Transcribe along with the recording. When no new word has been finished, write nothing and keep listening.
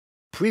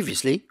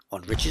Previously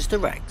on Riches to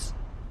Rags.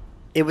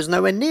 It was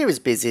nowhere near as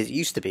busy as it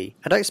used to be,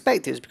 and I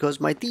expect it was because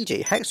my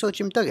DJ Hacksaw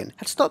Jim Duggan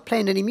had stopped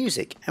playing any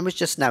music and was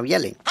just now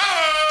yelling.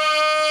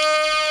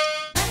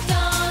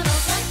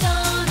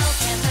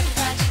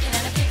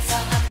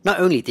 Not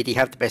only did he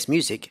have the best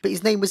music, but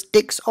his name was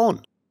Dix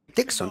On.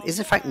 Dixon is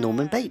in fact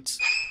Norman Bates.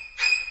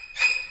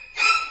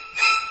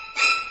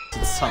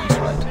 It sounds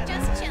right.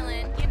 Just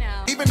chillin', you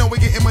know. Even though we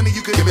getting money,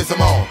 you could give me some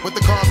more. With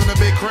the cars in the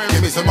big crib,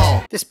 give me some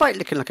more. Despite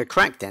looking like a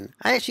crack den,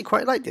 I actually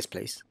quite liked this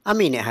place. I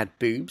mean, it had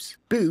boobs,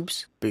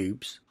 boobs,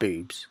 boobs,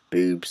 boobs,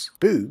 boobs,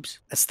 boobs,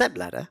 a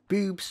stepladder,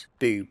 boobs,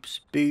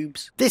 boobs,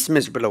 boobs, this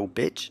miserable old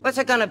bitch, What's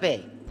it gonna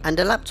be? and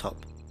a laptop.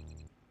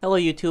 Hello,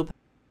 YouTube.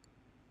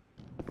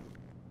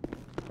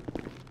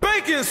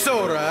 Baking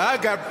soda! I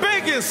got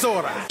baking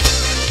soda!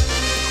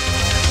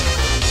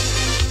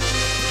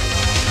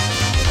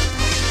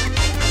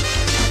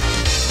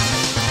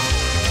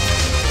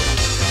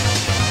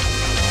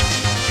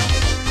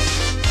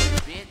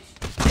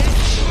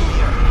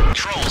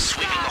 Trolls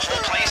sweeping the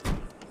whole place.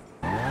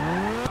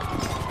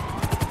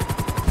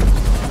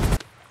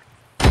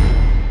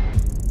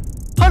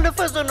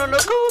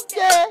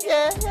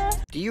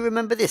 Do you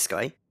remember this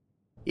guy?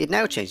 He had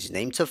now changed his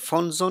name to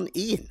Fonzon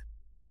Ian.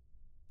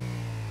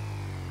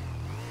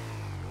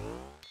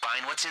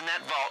 Find what's in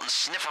that vault and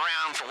sniff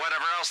around for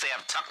whatever else they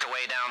have tucked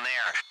away down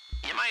there.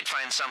 You might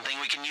find something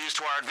we can use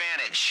to our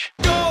advantage.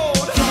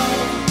 Gold!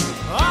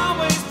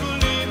 Always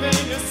believe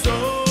in your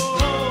soul.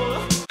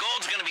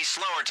 Gold's gonna be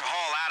slower to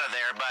haul out of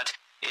there, but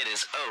it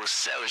is oh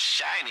so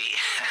shiny.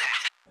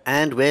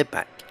 And we're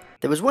back.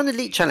 There was one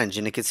elite challenge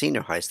in the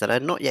casino heist that I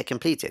had not yet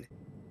completed.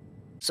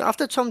 So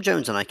after Tom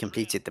Jones and I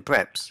completed the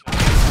preps,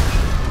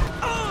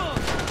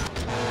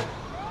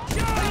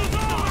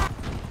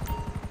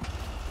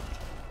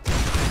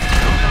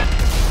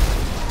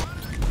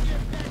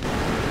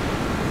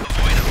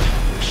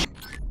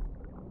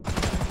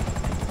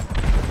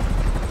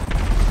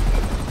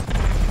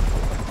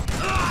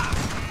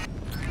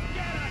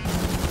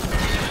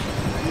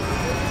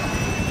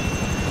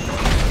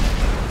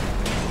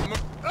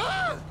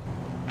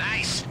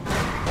 Nice.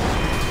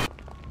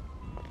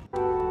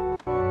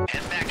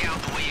 Head back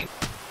out the way you...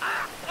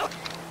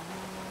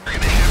 You're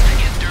gonna have to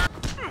get dirt.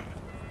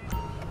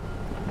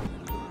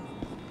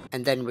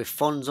 and then with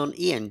Fonzon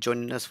Ian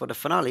joining us for the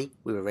finale,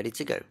 we were ready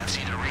to go. That's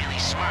either really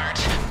smart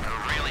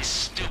or really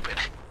stupid.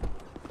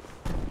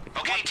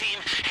 Okay, team,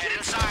 head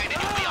inside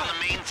and you'll be on the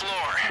main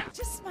floor.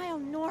 Just smile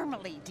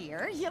normally,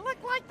 dear. You look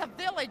like the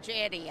village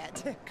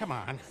idiot. Come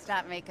on.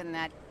 Stop making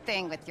that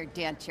thing with your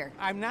denture.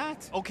 I'm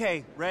not.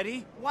 Okay,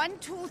 ready? 1,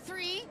 2,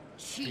 3,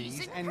 cheese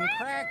Cheese and and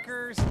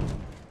crackers.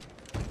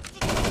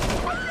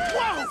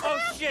 Whoa! Oh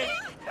shit!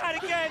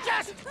 Not again!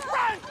 Just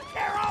run,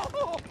 Carol!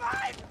 Oh,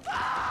 my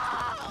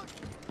phone!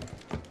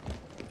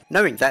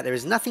 Knowing that there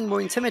is nothing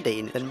more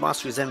intimidating than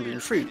mask resembling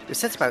fruit, we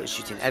set about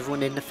shooting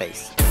everyone in the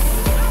face.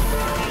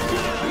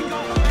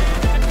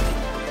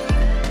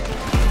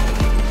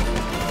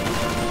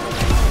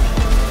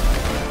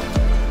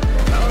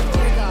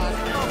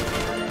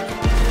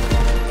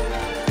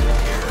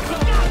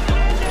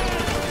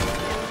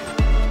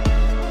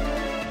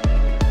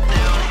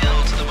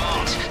 Downhill to the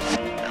vault.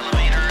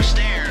 Elevator or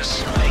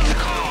stairs. Make the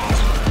call.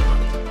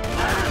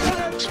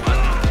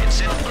 Spot.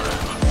 It's in.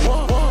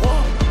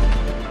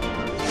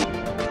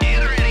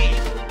 Get ready.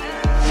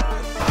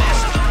 This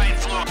is the right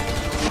floor.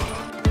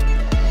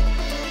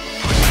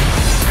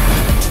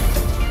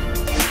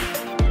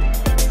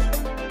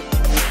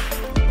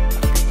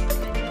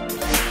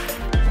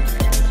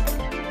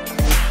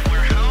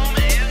 We're home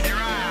and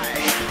dry.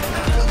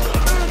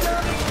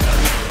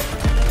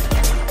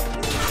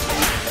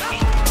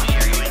 We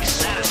are going to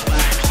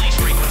satisfy police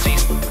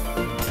frequencies.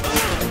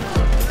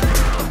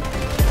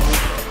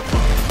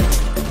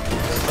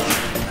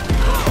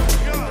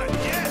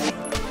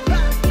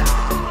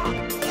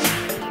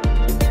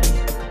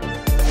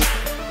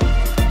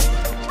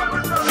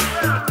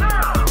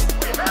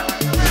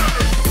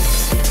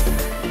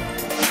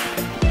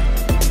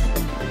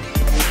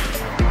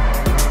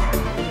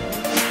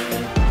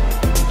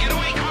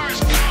 Getaway cars,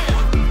 go!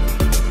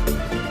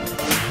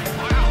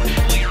 Wow,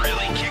 we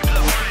really kicked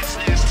the hornet's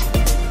nest.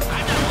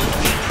 I'm not one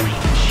to be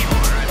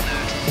premature, I'm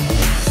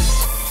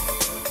not.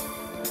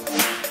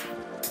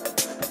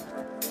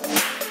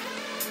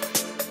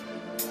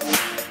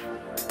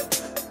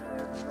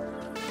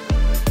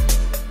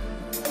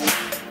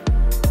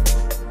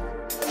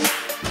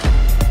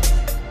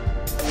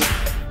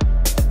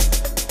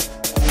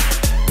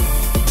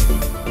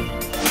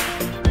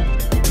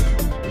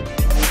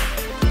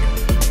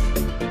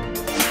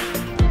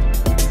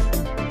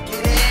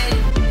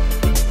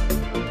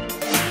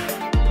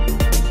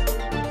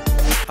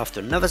 After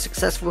another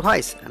successful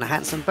heist and a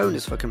handsome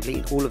bonus for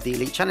completing all of the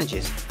elite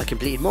challenges, I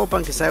completed more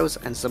bunker sales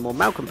and some more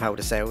Malcolm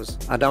powder sales,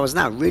 and I was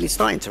now really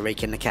starting to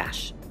rake in the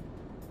cash.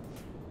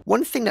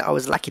 One thing that I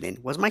was lacking in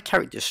was my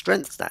character's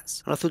strength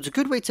stats, and I thought a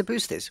good way to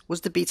boost this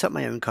was to beat up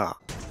my own car.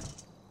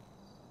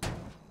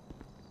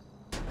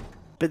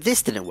 But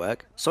this didn't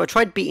work, so I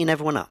tried beating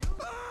everyone up.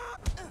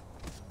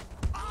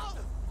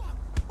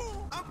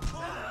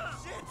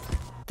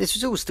 This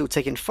was all still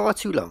taking far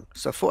too long,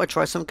 so I thought I'd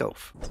try some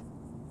golf.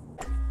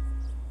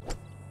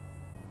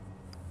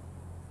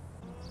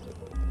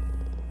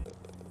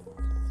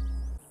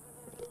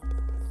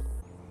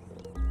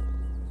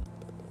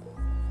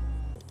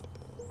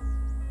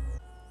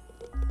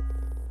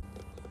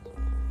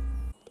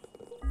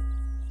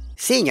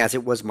 Seeing as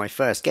it was my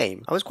first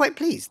game, I was quite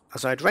pleased,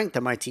 as I had ranked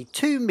a mighty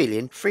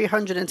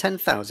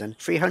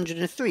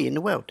 2,310,303 in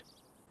the world.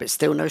 But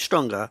still no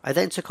stronger, I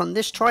then took on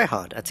this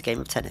tryhard at a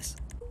game of tennis.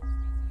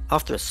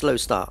 After a slow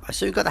start, I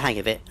soon got the hang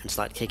of it and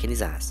started kicking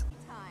his ass.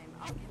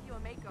 I'll give you a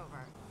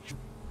makeover.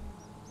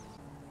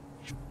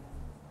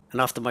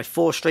 And after my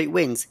 4 straight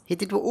wins, he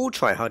did what all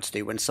tryhards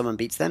do when someone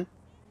beats them.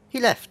 He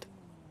left.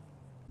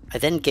 I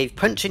then gave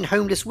punching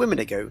homeless women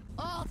a go.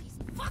 All these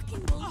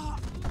fucking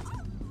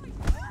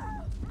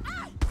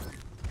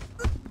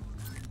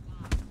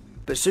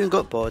But soon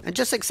got bored and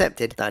just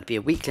accepted that I'd be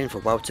a weakling for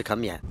a while to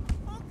come yet.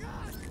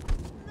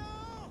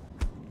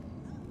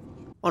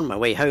 On my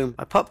way home,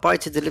 I popped by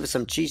to deliver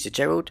some cheese to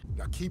Gerald.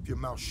 Now keep your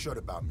mouth shut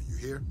about me, you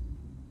hear?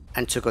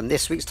 And took on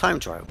this week's time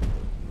trial.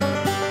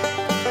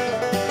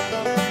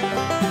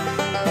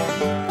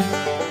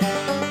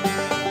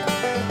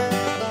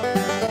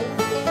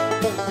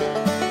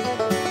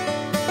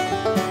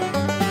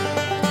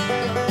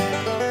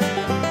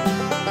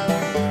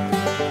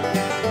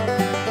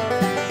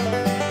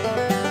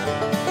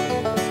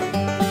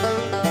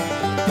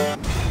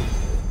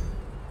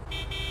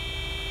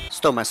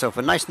 Stole myself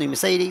a nice new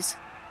Mercedes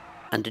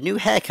and a new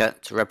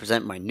haircut to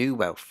represent my new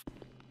wealth.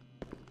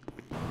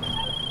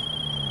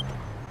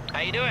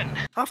 How you doing?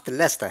 After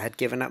Lester had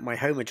given up my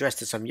home address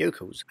to some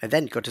yokels, I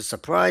then got a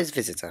surprise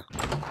visitor.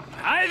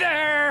 Hi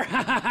there!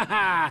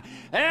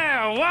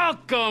 Yeah,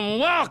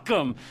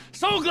 welcome.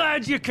 So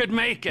glad you could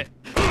make it.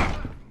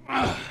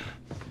 Now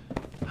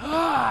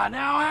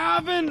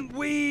haven't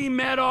we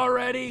met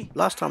already?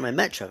 Last time I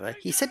met Trevor,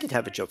 he said he'd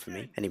have a job for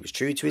me, and he was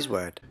true to his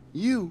word.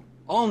 You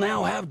all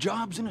now have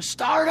jobs in a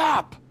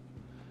startup.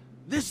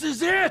 This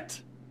is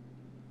it!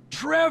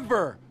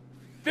 Trevor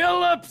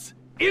Phillips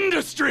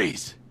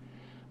Industries.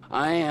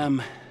 I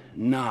am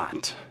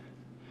not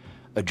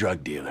a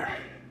drug dealer.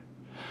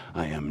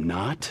 I am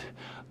not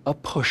a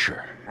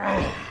pusher.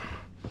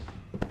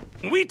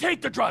 We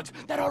take the drugs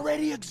that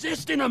already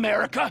exist in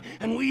America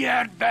and we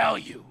add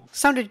value.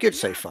 Sounded good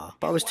so far,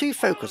 but I was too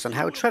focused on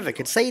how Trevor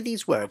could say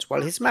these words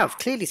while his mouth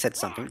clearly said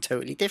something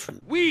totally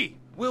different. We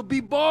will be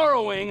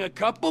borrowing a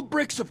couple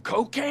bricks of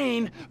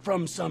cocaine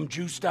from some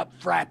juiced up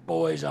frat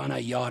boys on a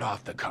yacht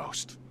off the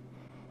coast.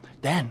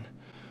 Then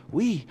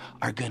we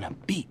are gonna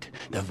beat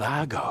the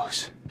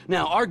Vagos.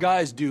 Now, our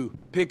guys do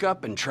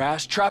pickup and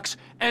trash trucks,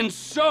 and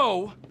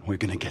so we're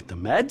gonna get the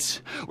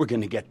meds, we're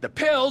gonna get the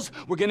pills,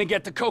 we're gonna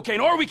get the cocaine,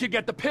 or we could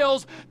get the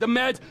pills, the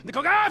meds, the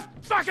cocaine,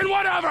 fucking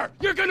whatever!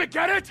 You're gonna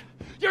get it,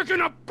 you're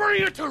gonna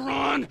bring it to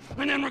Ron,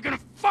 and then we're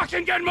gonna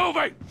fucking get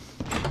moving!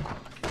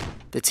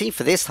 The team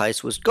for this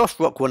heist was goth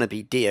rock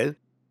wannabe Dio,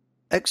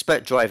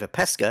 expert driver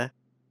Pesca,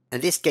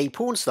 and this gay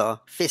porn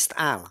star Fist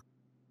Al.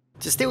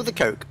 To steal the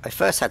coke, I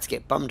first had to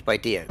get bummed by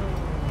Dio.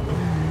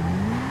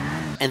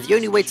 And the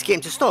only way to get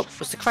him to stop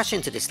was to crash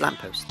into this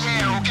lamppost.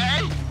 Yeah,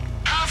 okay.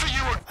 Half of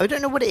you are... I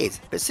don't know what it is,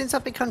 but since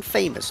I've become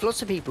famous,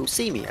 lots of people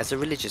see me as a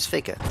religious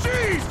figure.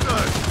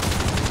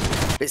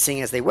 Jesus! But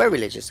seeing as they were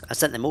religious, I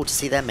sent them all to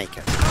see their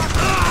maker.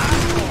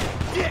 Fucking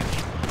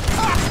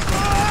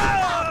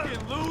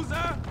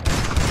loser!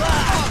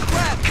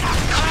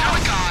 Come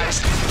on, guys!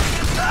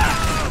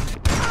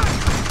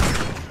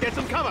 Get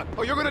some cover,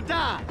 or you're gonna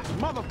die,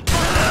 motherfucker!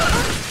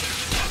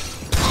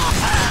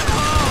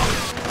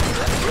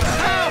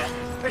 Help!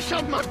 They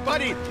shoved my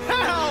buddy!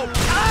 Help!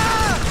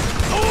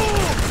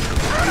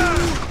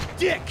 Oh!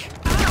 Dick!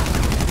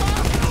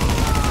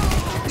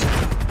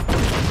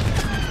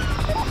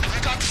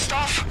 You got the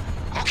stuff?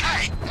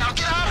 Okay, now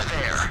get out of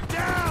there!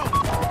 Down!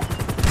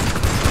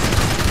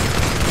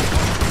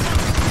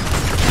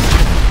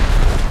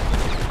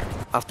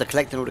 After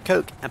collecting all the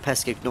coke and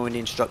Pesca ignoring the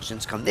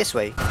instructions come this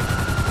way,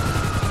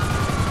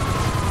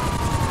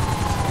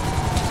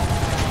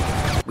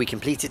 we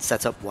completed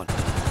setup 1.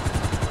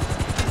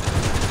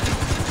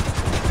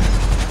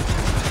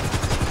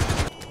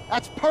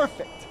 That's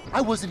perfect. I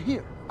wasn't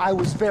here. I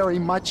was very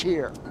much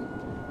here.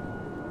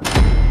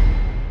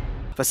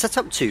 For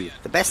setup 2,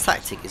 the best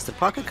tactic is to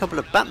park a couple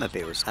of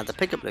Batmobiles at the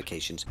pickup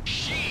locations.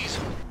 Jeez.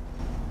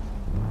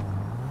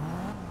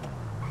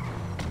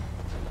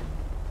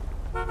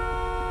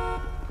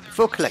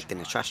 Before collecting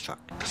a trash truck.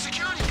 The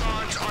security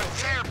guards are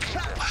their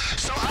people,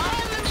 so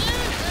I'm the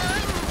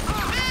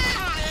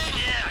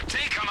Yeah,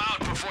 take them out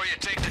before you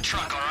take the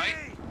truck, alright?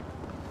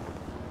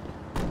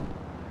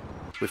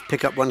 With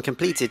pickup 1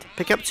 completed,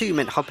 pickup 2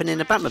 meant hopping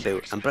in a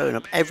Batmobile and blowing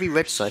up every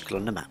red circle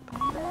on the map.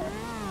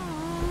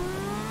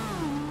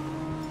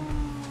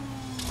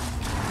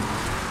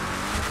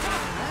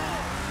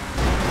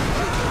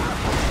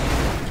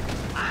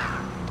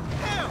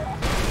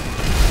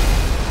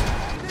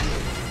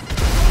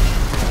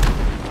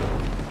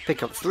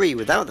 Pickup 3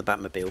 without the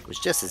Batmobile was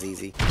just as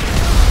easy.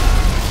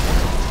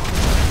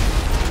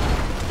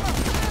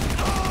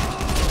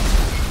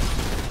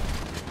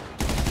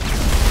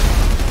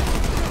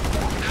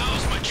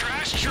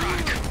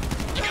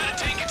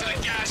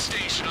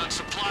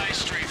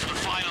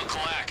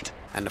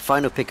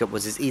 final pickup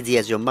was as easy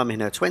as your mum in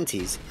her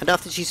 20s, and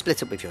after she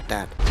split up with your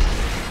dad.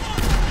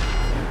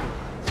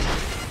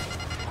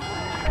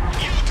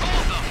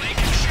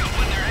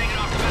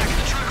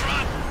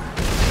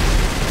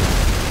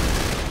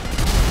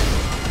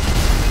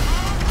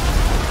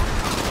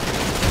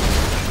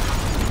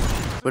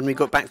 When we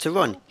got back to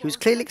Ron, he was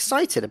clearly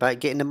excited about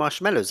getting the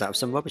marshmallows out of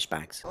some rubbish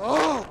bags.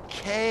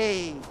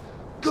 Okay,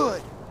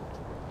 good.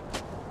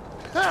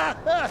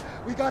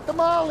 We got the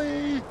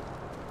molly.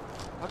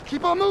 Now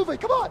keep on moving,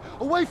 come on,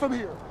 away from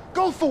here.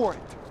 Go for it.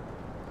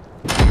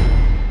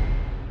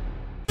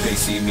 They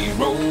see me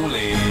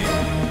rolling,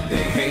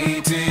 they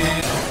hate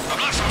it. I've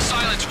left some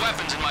silenced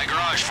weapons in my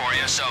garage for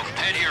you, so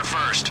head here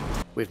first.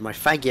 With my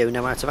Fagio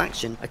now out of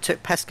action, I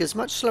took Pesca's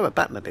much slower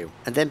Batmobile,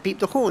 and then beeped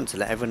the horn to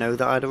let everyone know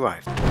that I'd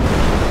arrived.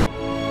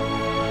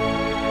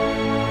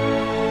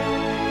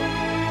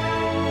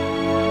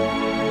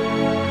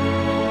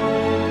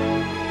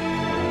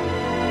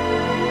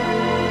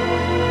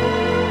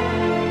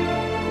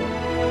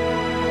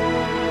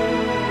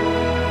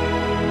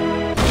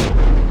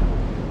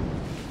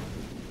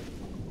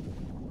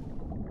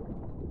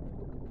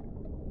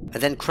 I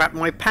then crapped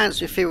my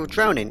pants with fear of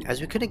drowning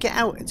as we couldn't get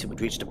out until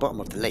we'd reached the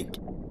bottom of the lake.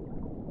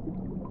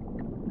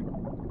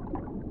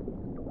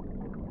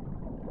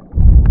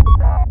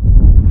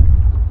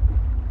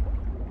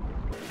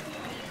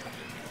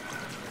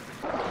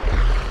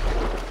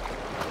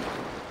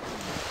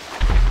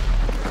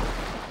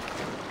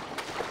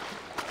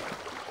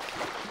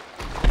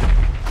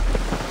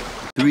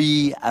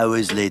 Three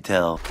hours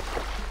later.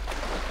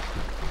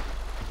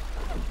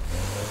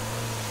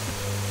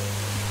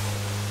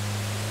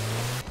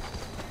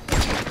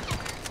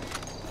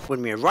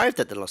 When we arrived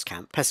at the Lost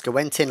Camp, Pesca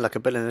went in like a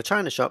bull in a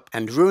china shop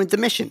and ruined the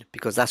mission,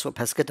 because that's what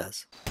Pesca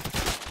does.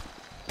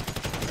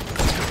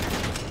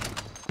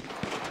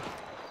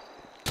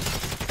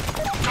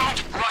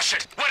 Don't rush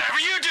it, whatever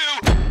you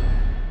do!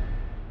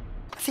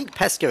 I think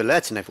Pesca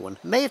alerting everyone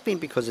may have been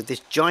because of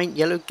this giant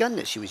yellow gun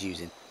that she was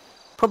using.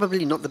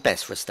 Probably not the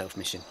best for a stealth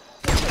mission.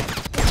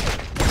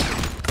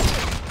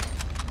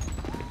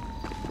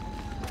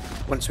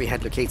 Once we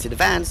had located the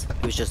vans,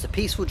 it was just a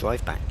peaceful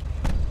drive back.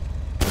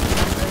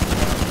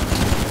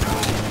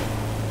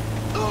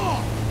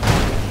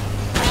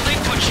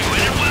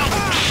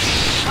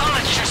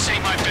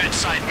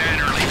 Bedside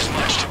manner leaves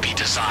much to be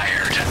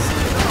desired.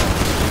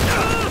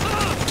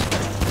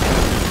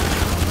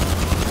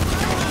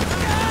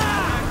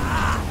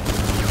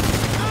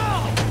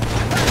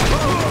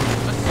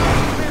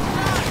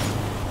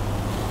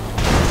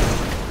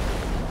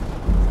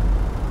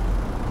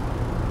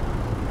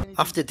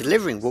 After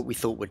delivering what we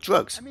thought were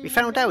drugs, we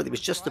found out it was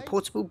just a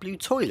portable blue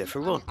toilet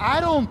for Ron. I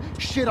don't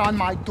shit on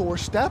my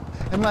doorstep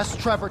unless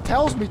Trevor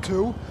tells me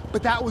to,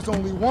 but that was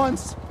only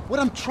once. What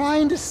I'm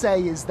trying to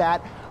say is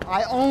that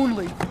I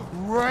only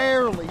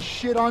rarely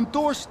shit on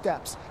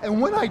doorsteps,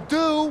 and when I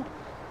do,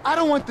 I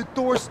don't want the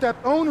doorstep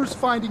owners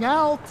finding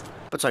out.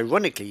 But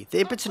ironically,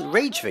 the impotent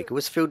rage figure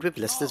was filled with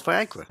Lister's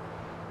Viagra.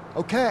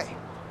 Okay,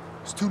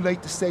 it's too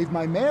late to save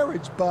my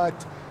marriage,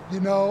 but,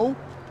 you know,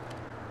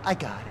 I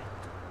got it.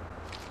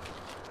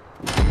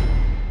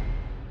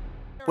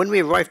 When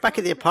we arrived back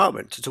at the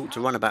apartment to talk to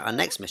Ron about our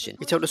next mission,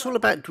 he told us all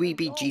about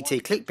dweeby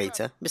GTA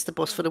clickbaiter, Mr.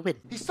 Boss for the win.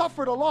 He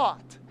suffered a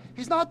lot.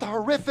 He's not the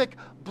horrific,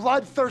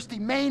 bloodthirsty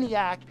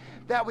maniac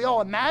that we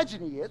all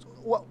imagine he is.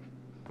 Well,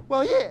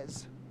 he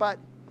is, but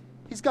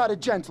he's got a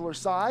gentler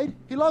side.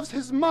 He loves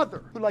his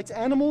mother, who likes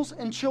animals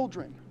and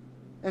children.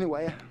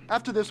 Anyway,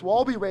 after this, we'll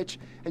all be rich,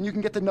 and you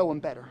can get to know him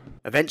better.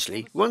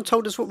 Eventually, Ron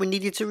told us what we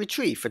needed to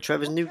retrieve for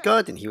Trevor's new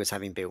garden he was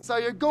having built. So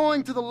you're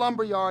going to the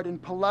lumberyard in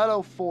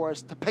Paleto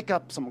Forest to pick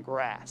up some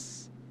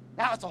grass.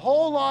 Now, it's a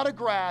whole lot of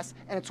grass,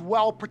 and it's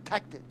well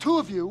protected. 2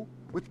 of you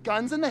with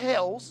guns in the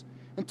hills,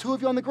 and 2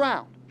 of you on the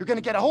ground. You're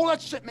gonna get a whole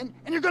lot shipment,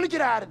 and you're gonna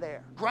get out of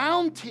there.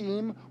 Ground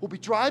team will be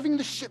driving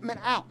the shipment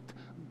out.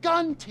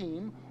 Gun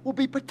team will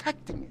be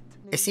protecting it.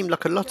 It seemed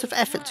like a lot of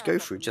effort to go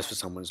through just for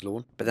someone's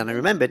lawn, but then I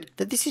remembered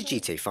that this is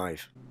GTA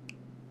 5.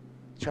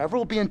 Trevor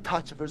will be in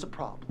touch if there's a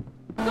problem.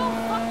 Go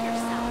fuck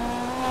yourself.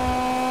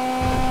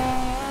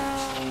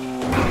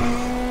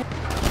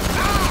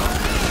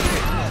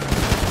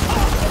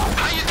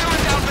 How you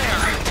doing down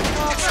there?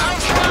 It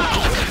sounds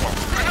loud.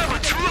 Remember,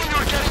 2 of you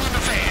are getting in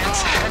the vans,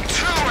 and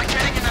 2 are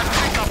getting in that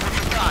pickup with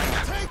the gun.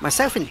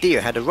 Myself and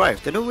Dio had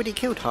arrived and already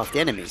killed half the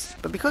enemies,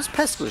 but because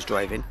Pesca was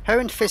driving, her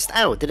and Fist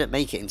Owl didn't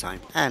make it in time,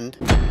 and...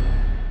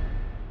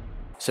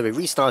 so we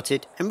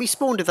restarted and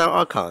respawned without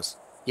our cars.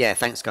 Yeah,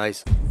 thanks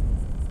guys.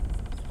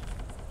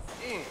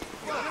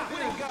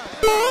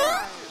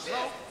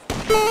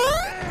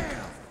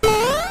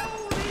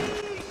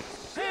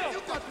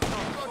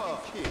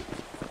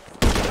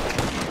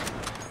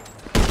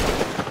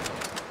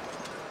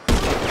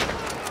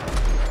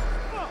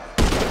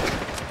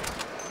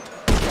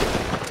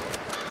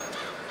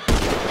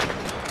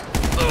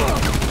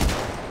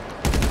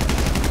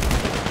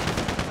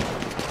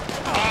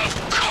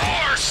 Of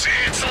course,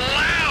 it's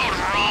loud,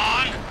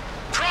 Ron.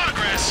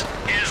 Progress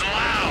is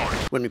loud.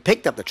 When we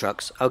picked up the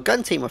trucks, our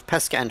gun team of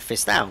Pesca and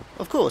BeatsDown,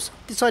 of course,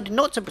 decided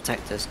not to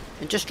protect us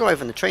and just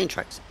drive on the train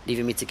tracks,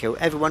 leaving me to kill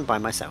everyone by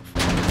myself.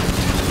 We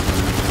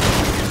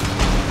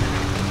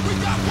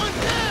got one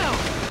down!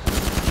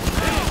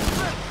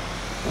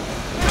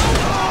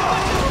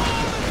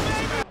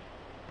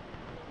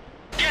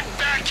 Get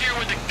back here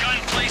with the gun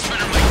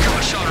placement or my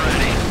gosh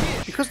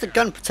already! Because the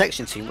gun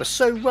protection team was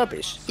so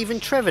rubbish,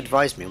 even Trevor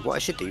advised me on what I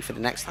should do for the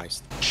next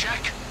heist.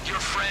 Check your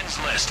friends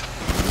list.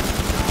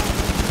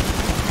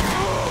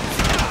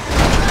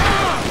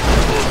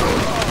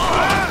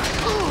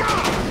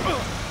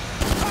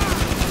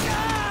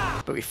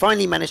 But we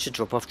finally managed to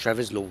drop off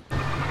Trevor's lawn.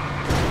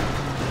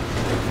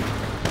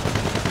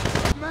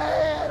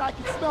 Man, I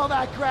can smell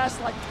that grass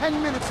like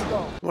 10 minutes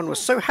ago. One was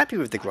so happy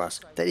with the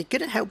grass that he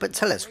couldn't help but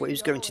tell us what he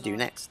was going to do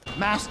next.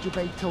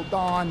 Masturbate till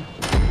dawn.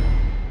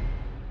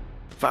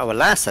 For our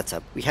last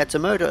setup, we had to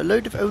murder a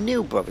load of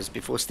O'Neill brothers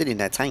before stealing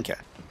their tanker.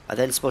 I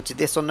then spotted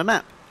this on the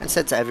map and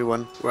said to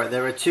everyone, "Right,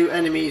 there are 2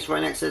 enemies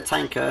right next to the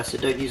tanker, so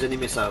don't use any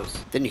missiles."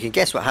 Then you can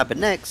guess what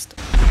happened next.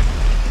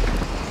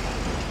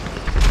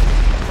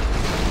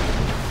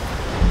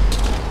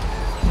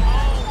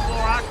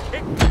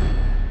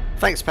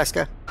 Thanks,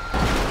 Pesca.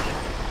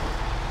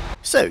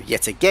 So,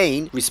 yet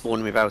again,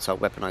 respawning without our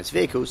weaponized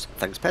vehicles,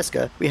 thanks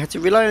Pesca, we had to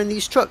rely on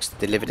these trucks to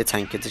deliver the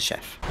tanker to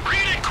Chef.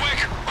 Read it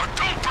quick or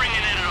don't bring it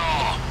in at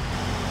all!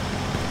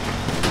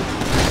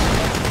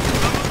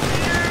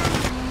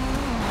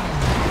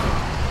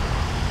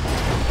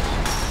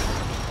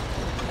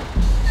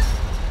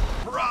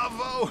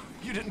 Bravo!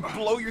 You didn't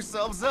blow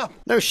yourselves up.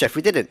 No, Chef,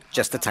 we didn't.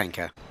 Just the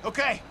tanker.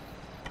 Okay,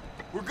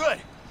 we're good.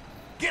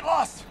 Get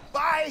lost.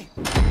 Bye!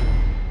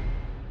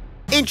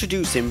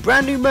 Introducing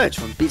brand new merch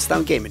from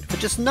BeatsDown Gaming. For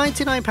just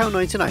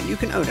 £99.99 you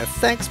can own a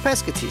Thanks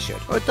Pesca t-shirt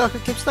or a Dark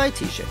Eclipse Night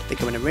t-shirt. They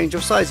come in a range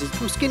of sizes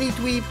from Skinny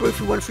Dweeb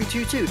Brophy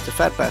 1322 to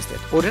Fat Bastard.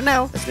 Order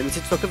now as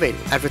limited stock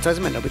available.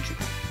 Advertisement number 2.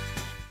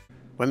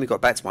 When we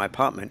got back to my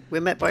apartment, we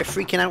were met by a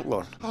freaking out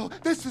Ron. Oh,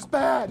 this is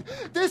bad.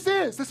 This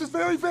is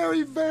very,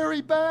 very,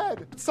 very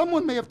bad.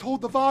 Someone may have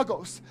told the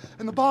Vagos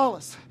and the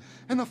Ballas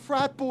and the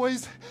frat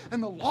boys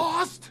and the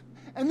Lost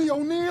and the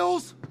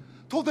O'Neills,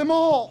 told them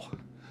all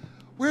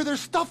where their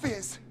stuff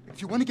is. If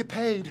you want to get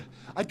paid,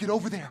 I'd get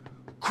over there.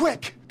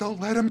 Quick!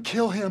 Don't let him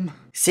kill him.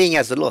 Seeing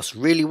as the Lost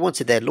really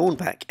wanted their lawn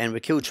back and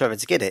would kill Trevor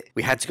to get it,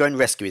 we had to go and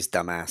rescue his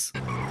dumbass.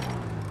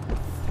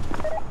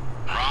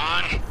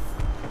 Ron?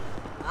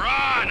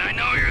 Ron, I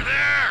know you're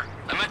there!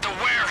 I'm at the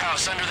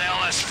warehouse under the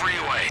LS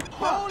freeway.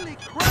 Holy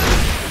crap!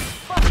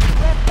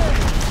 Fucking red thing!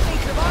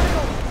 Ain't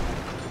survival!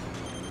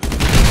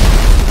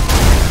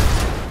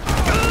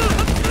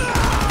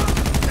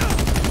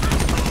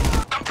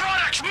 The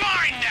product's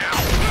mine now!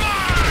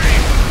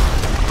 Mine!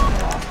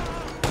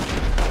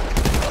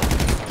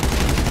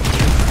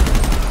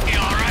 You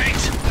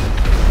alright?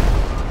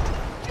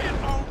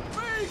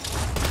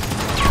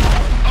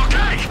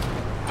 Okay!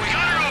 We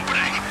got our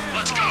opening!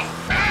 Let's go!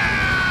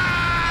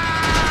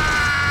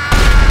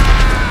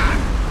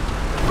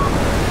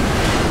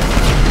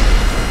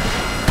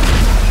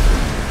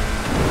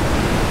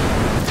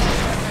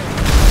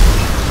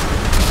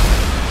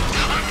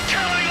 I'm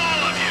killing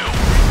all of you!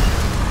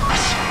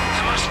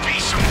 There must be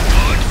some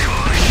good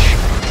kush!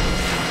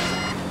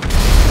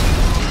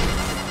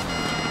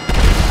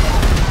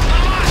 The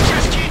lost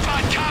just keep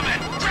on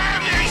coming!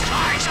 Grab these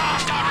flags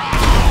off the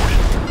road!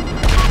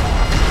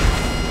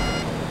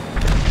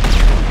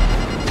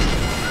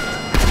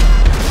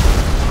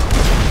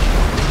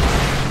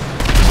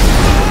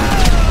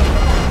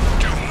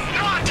 Do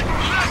not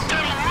let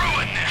them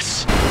ruin this!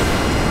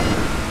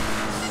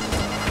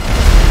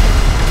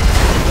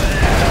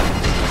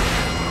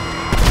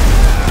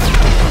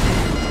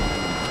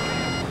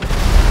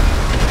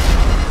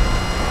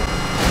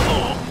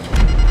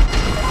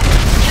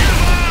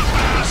 Give up,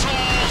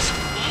 assholes!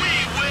 We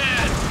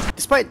win!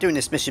 Despite doing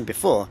this mission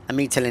before, and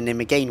me telling him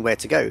again where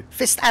to go,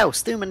 BeatsDown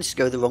still managed to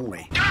go the wrong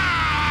way.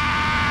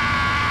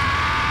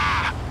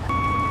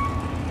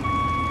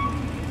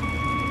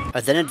 I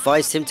then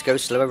advised him to go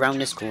slow around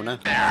this corner,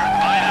 There,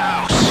 by the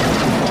house!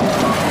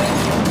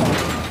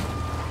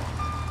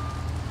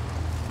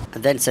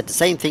 and then said the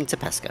same thing to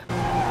Pesca.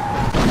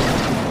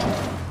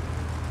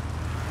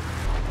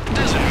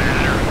 Doesn't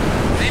matter.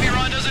 Maybe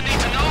Ron doesn't need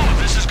to know if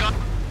this is gone.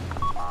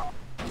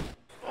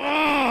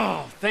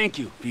 Oh, thank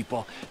you,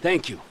 people.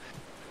 Thank you.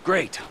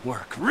 Great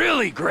work.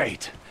 Really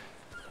great.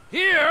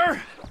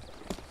 Here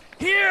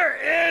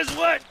is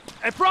what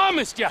I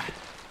promised you.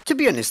 To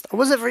be honest, I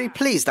wasn't very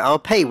pleased that our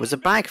pay was a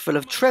bag full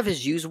of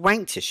Trevor's used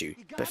wank tissue,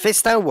 but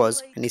BeatsDown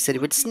was, and he said he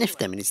would sniff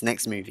them in his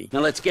next movie. Now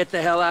let's get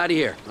the hell out of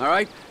here, all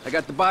right? I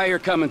got the buyer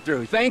coming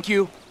through. Thank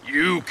you.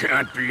 You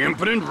can't be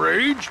impotent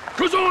rage,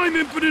 'cause I'm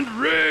impotent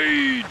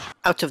rage.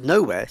 Out of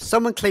nowhere,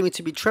 someone claiming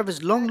to be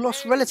Trevor's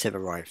long-lost relative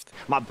arrived.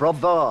 My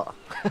brother.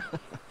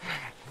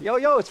 Yo,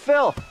 it's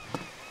Phil.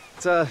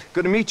 It's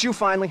good to meet you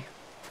finally.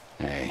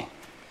 Hey.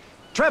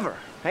 Trevor,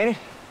 ain't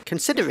it?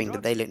 Considering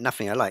that they look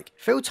nothing alike,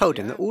 Phil told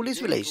him that all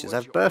his relations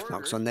have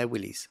birthmarks on their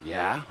willies.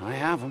 Yeah, I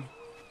have him.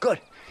 Good.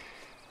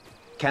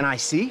 Can I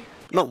see?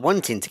 Not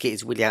wanting to get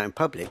his willy out in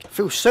public,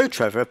 Phil showed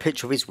Trevor a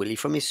picture of his willy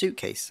from his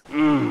suitcase.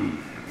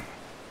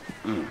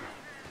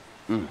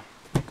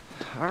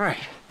 Alright.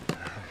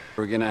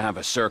 We're gonna have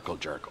a circle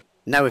jerk.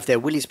 Now with their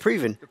willies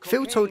proven,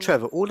 Phil told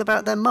Trevor all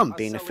about their mum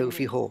being a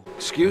filthy whore.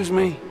 Excuse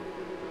me?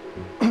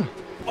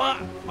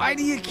 Why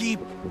do you keep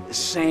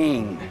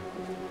saying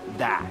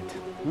that?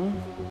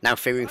 Now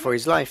fearing for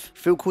his life,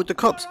 Phil called the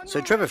cops,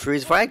 so Trevor threw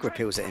his Viagra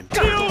pills at him.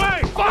 Get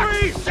away!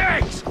 3,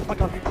 6! Oh my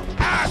God.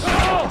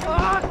 Asshole!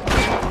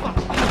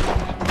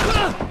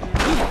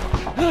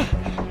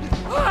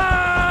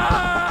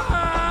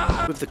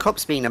 With the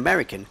cops being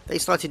American, they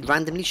started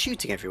randomly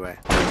shooting everywhere.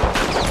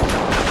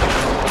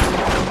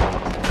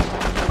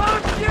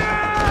 Fuck you!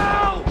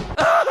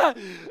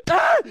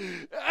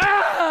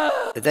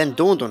 It then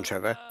dawned on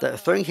Trevor that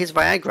throwing his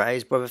Viagra at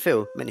his brother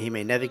Phil meant he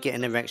may never get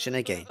an erection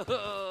again.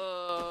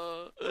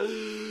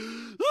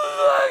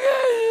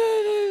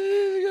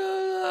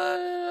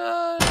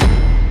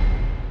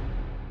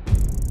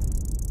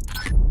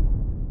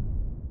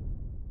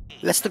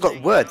 Lester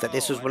got word that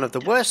this was one of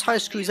the worst high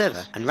screws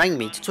ever and rang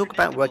me to talk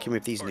about working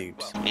with these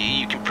noobs.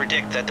 You can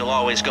predict that they'll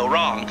always go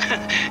wrong.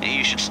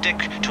 You should stick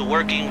to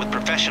working with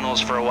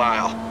professionals for a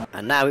while.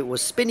 And now it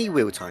was spinny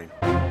wheel time.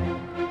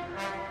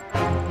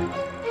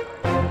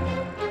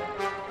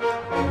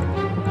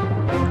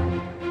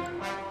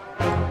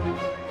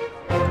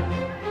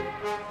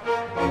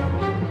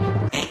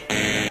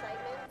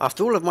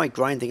 After all of my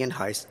grinding and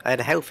heist, I had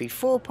a healthy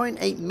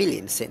 4.8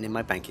 million sitting in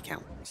my bank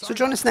account. So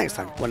join us next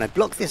time when I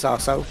block this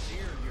arsehole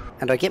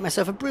and I get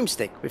myself a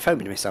broomstick with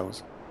homing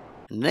missiles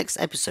in the next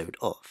episode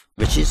of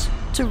Riches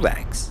to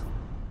Rags.